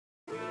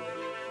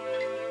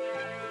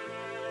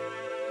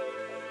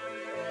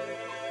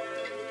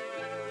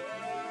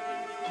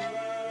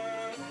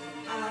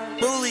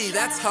Bully,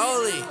 that's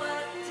holy.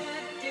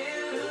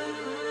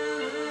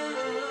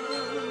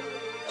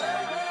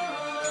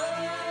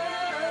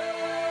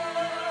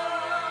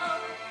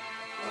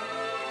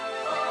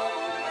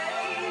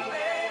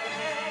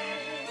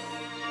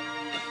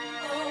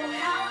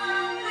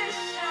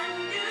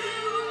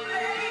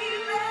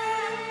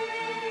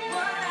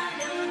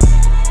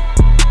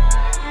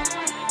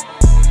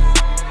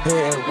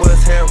 Yeah,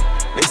 what's him?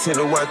 They send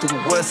a word through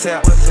the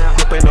WhatsApp.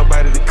 Hope ain't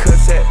nobody to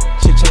cuss at.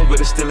 Shit change,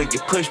 but it still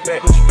get pushed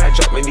back. I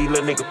drop me these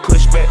little nigga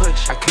pushback.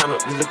 I count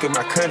up, just look at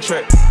my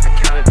contract.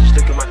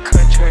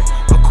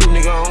 I'm cool,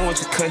 nigga, I don't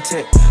want your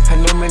contact. I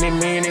know many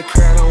men, they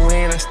crowd on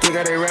win. I still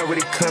got that rap with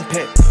it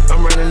compact.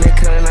 I'm running that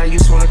cut and I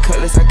used to want a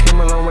cutlass. I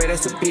came a long way,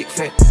 that's a big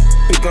fact.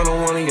 Big gun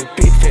on one of your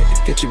big fat.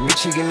 Get your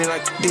bitch chicken in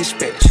like a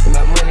dispatch.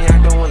 About money, I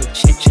don't wanna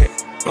chit chat.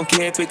 Don't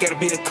care if it gotta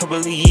be a couple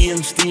of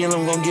years,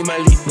 I'm gonna get my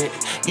leap back.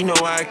 You know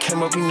why I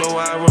came up, you know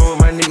why I run with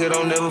my nigga,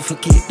 don't never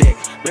forget that.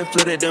 Been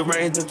flooded the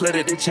reins and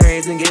flooded the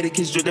chains and get a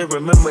kiss drip,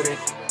 remember that.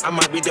 I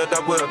might be ducked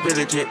up with a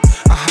village jet.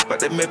 I hop out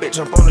that mid bitch,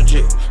 jump on the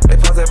jet. They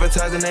false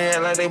advertising, they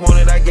act like they want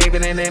it, I gave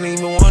it and they ain't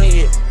even want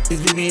it yet.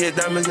 These VVS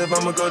diamonds, if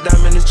I'ma go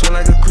diamond, it's chill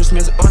like a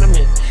Christmas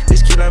ornament. This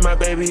kid like my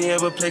baby, he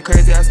ever play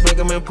crazy, I spank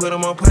him and put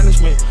him on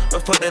punishment.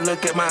 But fuck that,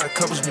 look at my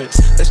accomplishments.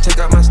 Let's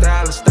check out my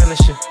style,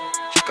 astonishing.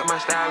 Check out my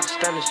style,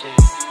 astonishing.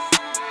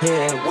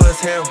 Yeah, what's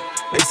him?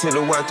 They send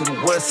a word through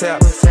the WhatsApp.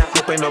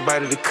 Hope ain't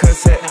nobody to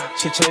cuss at.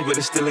 Shit change, but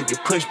it still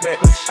get pushed back.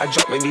 I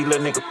drop me these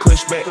little nigga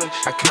pushback.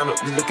 I count up,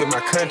 just look at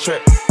my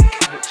contract.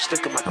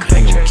 I'm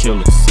hanging with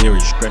killers,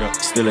 serious, straight up.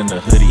 Still in the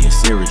hoodie and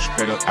serious,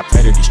 straight up. I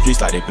pray to these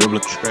streets like they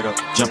biblical, straight up.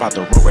 Jump out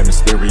the road, right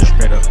mysterious,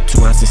 straight up.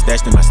 2 ounces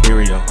stashed in my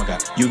stereo, okay.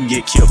 You can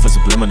get killed for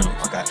subliminal,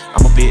 okay.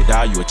 I'm a big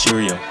dog, you a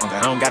Cheerio, okay.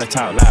 I don't gotta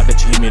talk loud,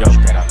 bet you hear me though,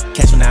 straight up.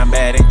 Catch me now, I'm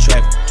bad, ain't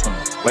traffic,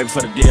 21. Waiting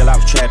for the deal, I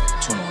was trapping,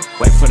 21.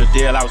 Waiting for the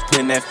deal, I was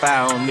putting that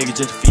fire on niggas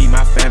just to feed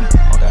my family,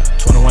 okay.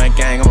 21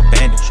 gang, I'm a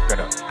bandit, straight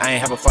up. I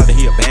ain't have a father,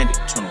 he a bandit,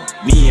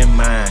 21. Me and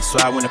mine,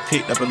 so I went and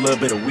picked up a little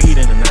bit of weed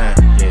in the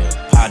 9,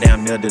 yeah.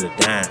 Down there to the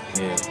dime,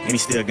 yeah. And he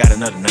still got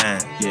another 9,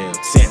 yeah.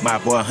 Sent my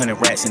boy 100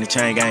 rats in the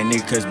chain gang,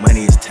 nigga, cause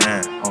money is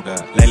time. Oh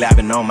God. Lately I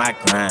been on my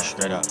grind,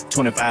 straight up.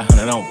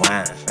 2,500 on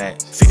wine,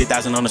 facts.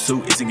 50,000 on the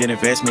suit, it's a good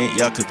investment,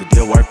 yeah, cause the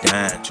deal worth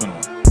dying.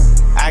 21.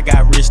 I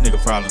got rich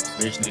nigga problems,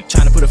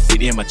 tryna put a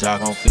 50 in my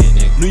jock on fit,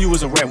 nigga. Knew you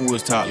was a rap when we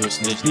was talking.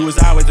 You was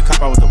always the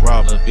cop, I was the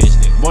robber, bitch,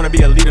 nigga. Wanna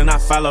be a leader,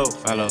 not follow.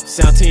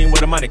 17 with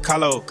the money,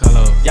 Carlo.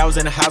 Y'all was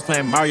in the house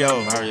playing Mario.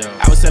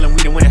 I was selling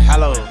weed and went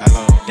hollow.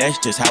 That's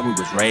just how we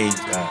was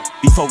raised,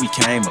 before we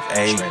came of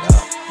age.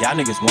 Y'all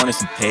niggas wanted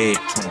some pay,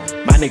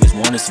 my niggas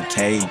wanted some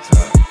cage.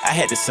 I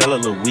had to sell a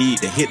little weed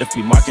to hit the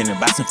flea market and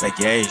buy some fake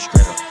age.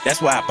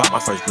 That's why I bought my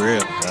first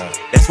grill.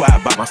 That's why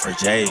I bought my first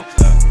J.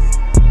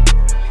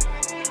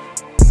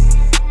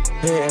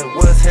 Yeah,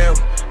 what's him?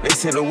 They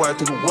send a word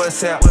through the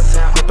WhatsApp.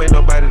 Hope ain't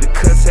nobody to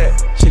cuss at.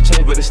 Shit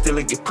change, but it still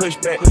get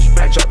pushed back.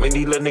 I drop me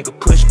these little nigga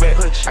pushback.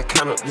 I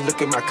count up, just look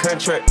at my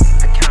contract.